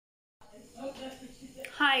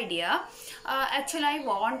Hi dear. Actually, I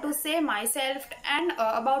want to say myself and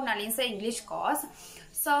about Nalin Sir English course.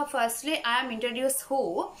 So, firstly, I am introduced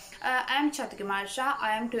who. I am Chatukimar Shah.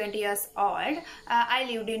 I am 20 years old. I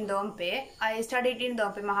lived in Dompe. I studied in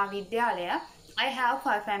Dompe Mahavidyalaya. I have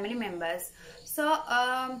 5 family members. So,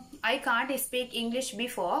 I can't speak English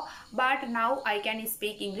before, but now I can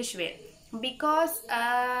speak English well. Because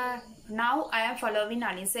now I am following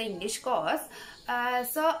Nalin Sir English course.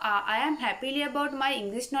 I am happily about my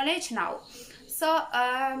English knowledge now. So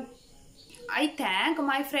I thank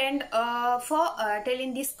my friend for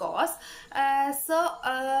telling this course.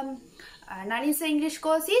 Nalin Sir English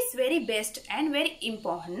course is very best and very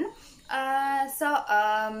important. So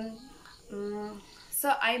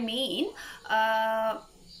I mean,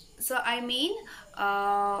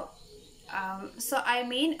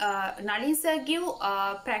 Nalin Sir give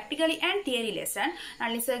practically and theory lesson.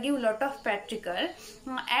 Nalin Sir give lot of practical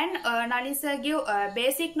and Nalin Sir give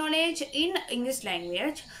basic knowledge in English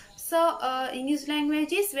language. So English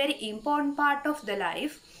language is very important part of the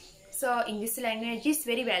life. So English language is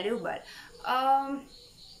very valuable.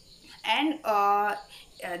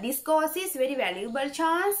 This course is very valuable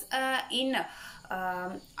chance in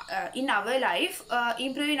our life,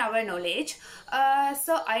 improving our knowledge. I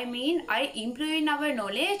improving our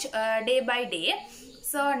knowledge day by day.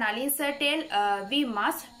 So Nalin Sir tell we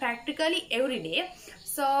must practically every day.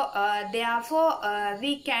 So therefore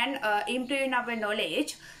we can improve in our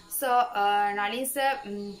knowledge. So Nalin Sir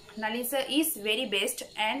is very best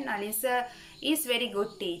and Nalin Sir is very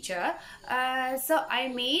good teacher.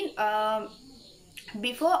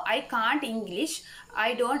 Before I can't English,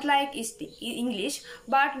 I don't like English,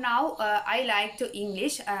 but now I like to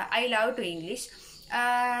English. I love to English.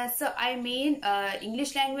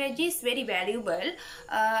 English language is very valuable,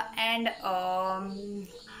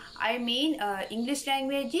 English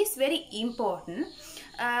language is very important.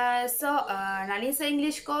 Nalin Sir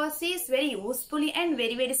English course is very useful and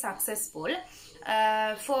very successful.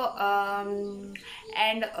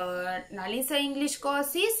 Nalin Sir English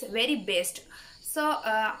course is very best. So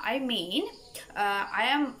I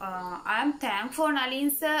am thankful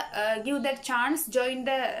Nalin Sir give that chance join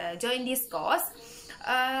this course.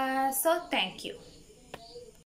 So thank you.